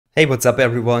Hey, what's up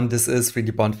everyone? This is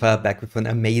 3D Bonfire back with an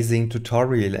amazing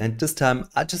tutorial, and this time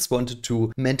I just wanted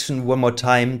to mention one more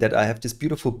time that I have this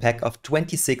beautiful pack of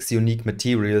 26 unique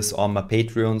materials on my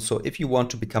Patreon. So if you want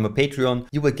to become a Patreon,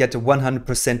 you will get a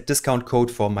 100% discount code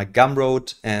for my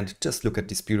gumroad, and just look at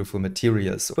these beautiful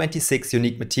materials. 26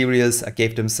 unique materials. I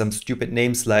gave them some stupid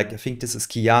names, like I think this is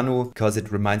Keanu because it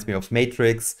reminds me of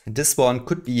Matrix. And this one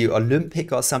could be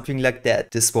Olympic or something like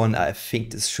that. This one, I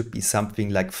think this should be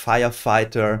something like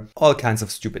Firefighter. All kinds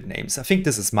of stupid names. I think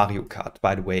this is Mario Kart,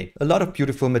 by the way. A lot of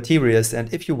beautiful materials,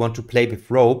 and if you want to play with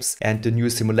ropes and the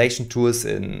new simulation tools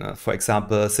in, for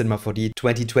example, Cinema4 D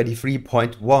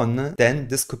 2023.1, then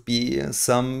this could be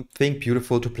something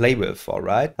beautiful to play with,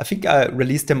 alright? I think I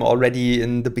released them already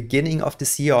in the beginning of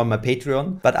this year on my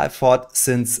Patreon, but I thought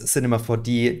since Cinema4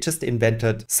 D just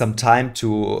invented some time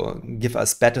to give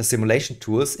us better simulation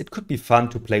tools, it could be fun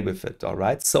to play with it,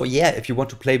 alright? So yeah, if you want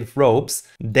to play with ropes,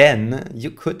 then you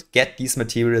could get these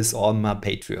materials on my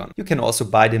Patreon. You can also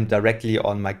buy them directly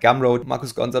on my Gumroad,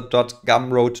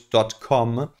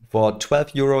 markusgonzert.gumroad.com for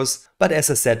 12 euros. But as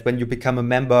I said, when you become a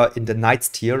member in the Knights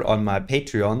tier on my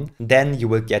Patreon, then you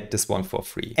will get this one for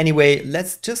free. Anyway,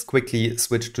 let's just quickly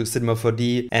switch to Cinema4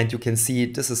 D, and you can see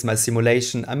this is my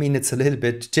simulation. I mean, it's a little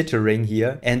bit jittering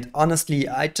here, and honestly,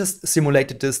 I just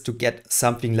simulated this to get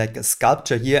something like a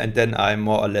sculpture here, and then I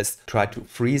more or less try to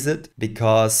freeze it,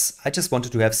 because I just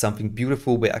wanted to have something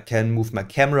beautiful where I can move my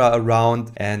camera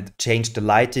around and change the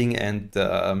lighting and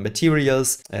the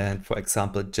materials, and for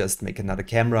example, just make another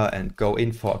camera and go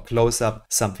in for a close up,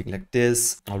 something like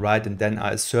this. All right, and then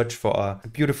I search for a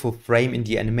beautiful frame in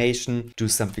the animation, do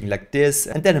something like this,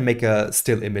 and then I make a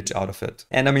still image out of it.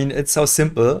 And I mean, it's so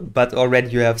simple, but already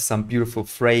you have some beautiful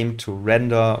frame to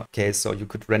render. Okay, so you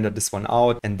could render this one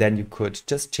out, and then you could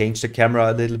just change the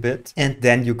camera a little bit, and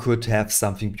then you could have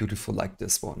something beautiful like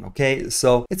this one. Okay,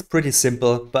 so it's pretty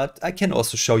simple, but I can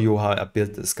also show you how I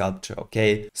built the sculpture.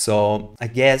 Okay, so I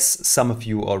guess some of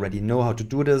you already know how to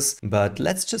do this, but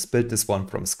let's just build this one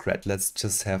from scratch. Let's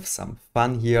just have some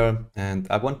fun here, and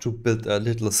I want to build a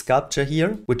little sculpture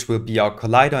here, which will be our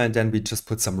collider, and then we just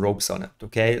put some ropes on it.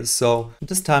 Okay, so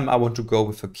this time I want to go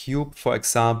with a cube, for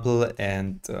example,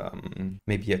 and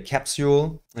maybe a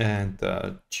capsule, and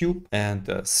a tube, and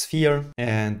a sphere,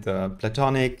 and a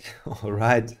platonic. All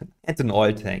right, and an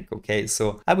oil tank. Okay,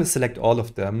 so I will select all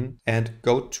of them and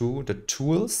go to the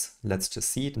tools. Let's just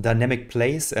see it, dynamic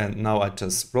place, and now I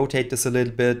just rotate this a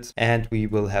little bit, and we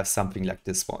will have something like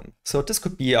this one. So this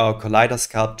could be our collider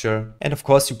sculpture, and of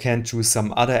course you can choose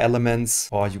some other elements,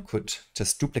 or you could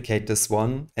just duplicate this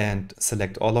one and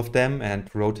select all of them and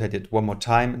rotate it one more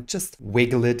time, just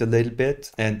wiggle it a little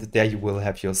bit, and there you will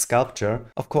have your sculpture.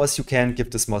 Of course you can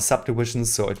give this more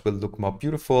subdivisions so it will look more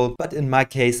beautiful, but in my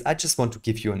case I just want to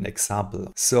give you an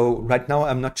example. So right now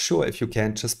I'm not sure if you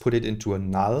can just put it into a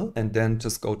null and then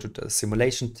just go to the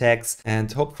simulation tags,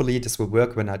 and hopefully this will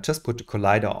work when I just put the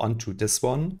collider onto this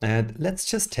one. And let's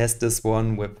just test this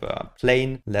one with a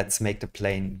plane. Let's make the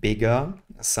plane bigger,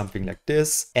 something like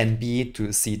this. NB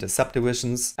to see the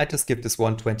subdivisions. I just give this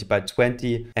one 20 by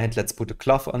 20, and let's put a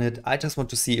cloth on it. I just want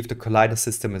to see if the collider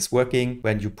system is working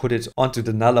when you put it onto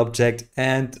the null object,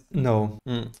 and no,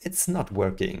 it's not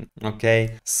working.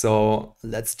 Okay, so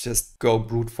let's just go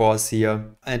brute force here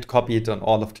and copy it on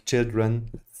all of the children.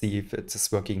 See if it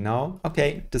is working now.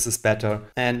 Okay, this is better.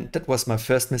 And that was my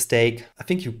first mistake. I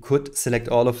think you could select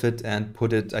all of it and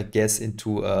put it, I guess,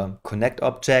 into a connect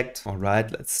object. All right,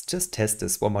 let's just test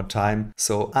this one more time.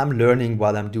 So I'm learning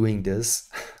while I'm doing this.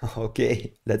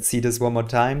 Okay, let's see this one more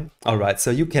time. All right,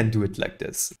 so you can do it like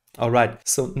this. All right,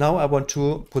 so now I want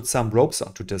to put some ropes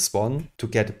onto this one to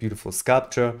get a beautiful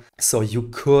sculpture. So you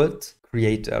could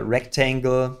create a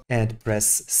rectangle and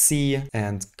press C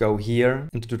and go here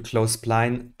into the close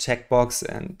spline checkbox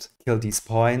and kill these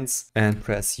points and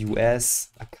press US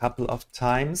a couple of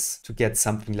times to get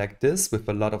something like this with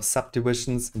a lot of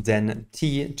subdivisions. Then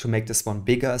T to make this one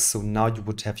bigger, so now you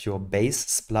would have your base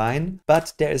spline.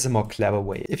 But there is a more clever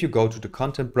way. If you go to the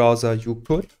content browser, you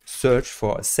could search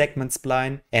for a segment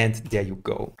spline, and there you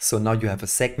go. So now you have a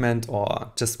segment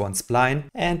or just one spline,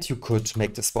 and you could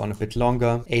make this one a bit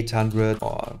longer, 800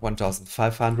 or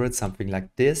 1500, something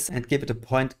like this, and give it a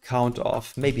point count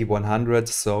of maybe 100.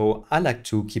 So I like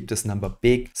to keep this number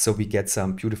big so we get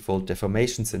some beautiful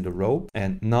deformations in the rope.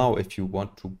 And now if you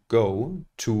want to go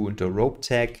to the rope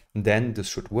tag, then this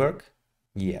should work.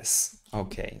 Yes.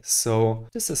 Okay, so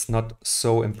this is not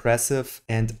so impressive,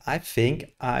 and I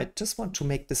think I just want to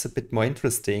make this a bit more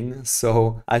interesting.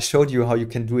 So I showed you how you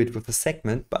can do it with a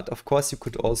segment, but of course you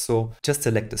could also just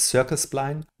select a circle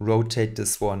spline, rotate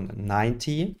this one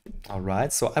 90. All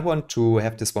right, so I want to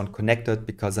have this one connected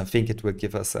because I think it will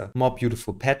give us a more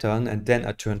beautiful pattern, and then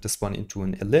I turn this one into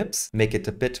an ellipse, make it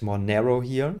a bit more narrow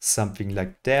here, something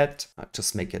like that. I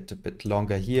just make it a bit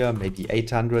longer here, maybe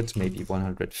 800, maybe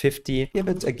 150. Give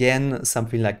it again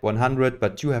something like 100,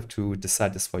 but you have to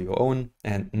decide this for your own.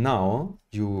 And now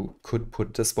you could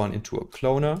put this one into a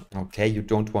cloner. Okay, you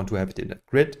don't want to have it in a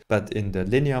grid, but in the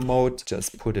linear mode,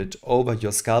 just put it over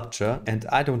your sculpture. And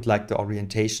I don't like the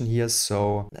orientation here,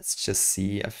 so let's just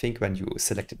see. I think when you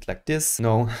select it like this,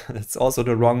 no, that's also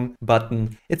the wrong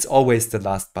button. It's always the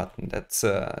last button.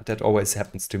 That always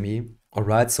happens to me. All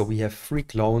right, so we have 3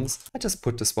 clones. I just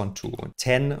put this one to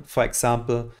 10, for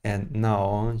example, and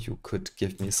now you could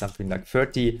give me something like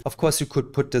 30. Of course, you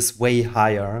could put this way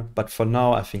higher, but for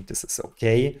now, I think this is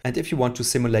okay. And if you want to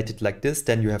simulate it like this,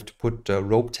 then you have to put the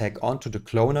rope tag onto the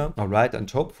cloner. All right, and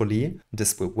hopefully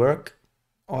this will work.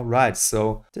 All right,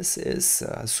 so this is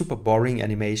a super boring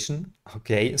animation.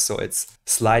 Okay, so it's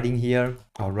sliding here.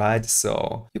 All right,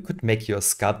 so you could make your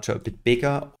sculpture a bit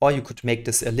bigger, or you could make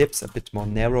this ellipse a bit more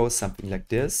narrow, something like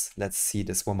this. Let's see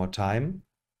this one more time.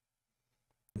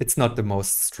 It's not the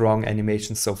most strong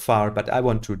animation so far, but I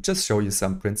want to just show you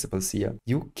some principles here.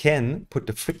 You can put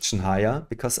the friction higher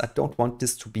because I don't want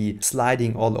this to be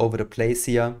sliding all over the place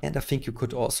here. And I think you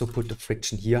could also put the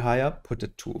friction here higher, put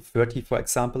it to 30, for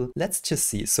example. Let's just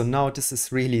see. So now this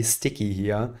is really sticky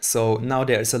here. So now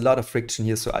there is a lot of friction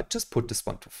here. So I just put this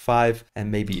one to 5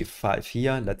 and maybe 5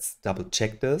 here. Let's double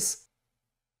check this.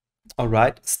 All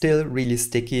right, still really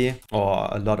sticky or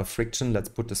a lot of friction. Let's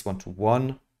put this one to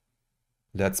 1.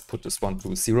 Let's put this one to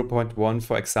 0.1,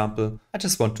 for example. I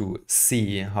just want to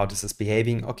see how this is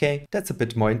behaving. Okay, that's a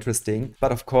bit more interesting.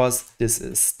 But of course, this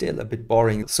is still a bit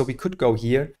boring. So we could go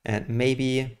here and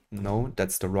maybe, no,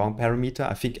 that's the wrong parameter.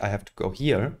 I think I have to go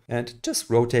here and just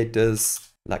rotate this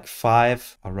like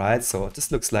 5. All right, so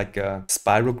this looks like a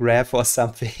spirograph or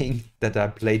something that I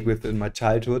played with in my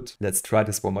childhood. Let's try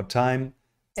this one more time.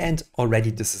 And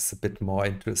already this is a bit more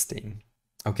interesting.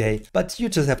 Okay, but you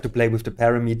just have to play with the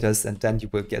parameters and then you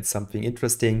will get something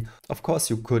interesting. Of course,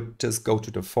 you could just go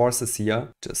to the forces here,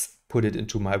 just put it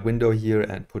into my window here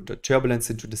and put the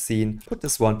turbulence into the scene. Put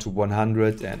this one to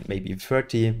 100 and maybe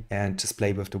 30 and just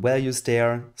play with the values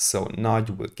there. So now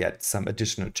you will get some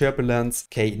additional turbulence.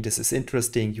 Okay, this is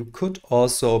interesting. You could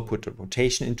also put a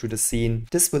rotation into the scene.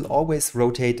 This will always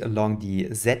rotate along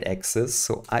the z-axis.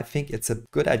 So I think it's a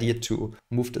good idea to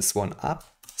move this one up.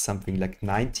 Something like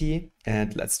 90,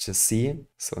 and let's just see.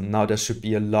 So now there should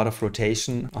be a lot of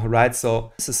rotation. All right,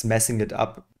 so this is messing it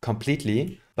up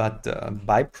completely, but the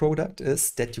byproduct is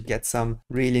that you get some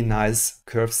really nice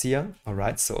curves here. All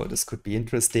right, so this could be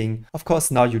interesting. Of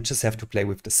course, now you just have to play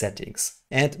with the settings.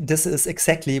 And this is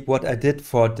exactly what I did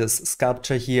for this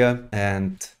sculpture here.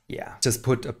 And yeah, just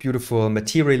put a beautiful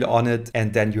material on it,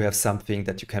 and then you have something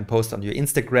that you can post on your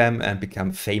Instagram and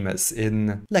become famous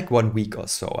in like 1 week or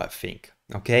so, I think.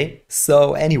 Okay,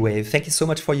 so anyway, thank you so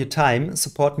much for your time.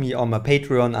 Support me on my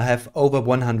Patreon. I have over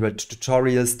 100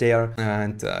 tutorials there,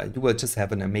 and you will just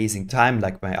have an amazing time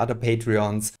like my other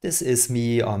Patreons. This is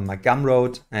me on my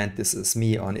Gumroad, and this is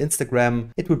me on Instagram.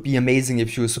 It would be amazing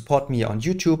if you support me on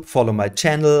YouTube, follow my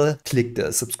channel, click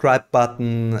the subscribe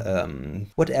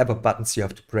button, whatever buttons you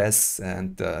have to press,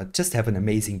 and just have an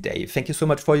amazing day. Thank you so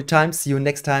much for your time. See you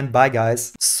next time. Bye,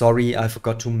 guys. Sorry, I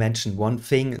forgot to mention one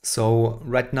thing. So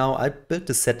right now I built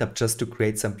the setup just to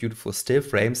create some beautiful still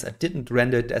frames. I didn't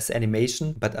render it as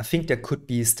animation, but I think there could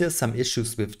be still some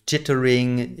issues with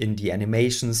jittering in the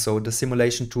animation. So the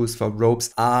simulation tools for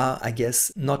ropes are, I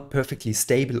guess, not perfectly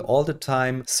stable all the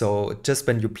time. So just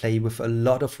when you play with a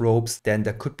lot of ropes, then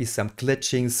there could be some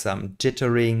glitching, some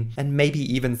jittering, and maybe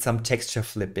even some texture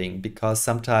flipping, because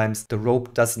sometimes the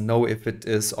rope doesn't know if it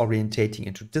is orientating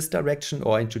into this direction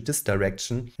or into this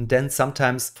direction. And then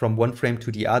sometimes from one frame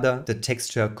to the other, the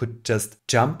texture could just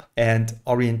jump and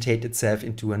orientate itself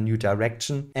into a new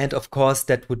direction. And of course,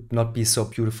 that would not be so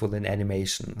beautiful in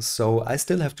animation. So I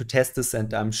still have to test this,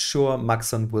 and I'm sure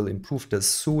Maxon will improve this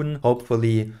soon,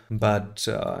 hopefully. But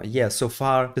yeah, so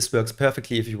far this works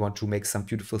perfectly if you want to make some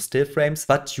beautiful still frames.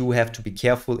 But you have to be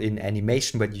careful in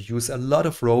animation when you use a lot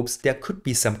of ropes. There could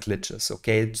be some glitches,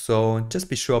 okay? So just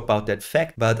be sure about that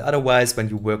fact. But otherwise, when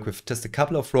you work with just a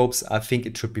couple of ropes, I think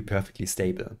it should be perfectly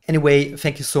stable. Anyway,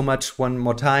 thank you so much one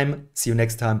more time. See you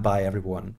next time. Bye, everyone.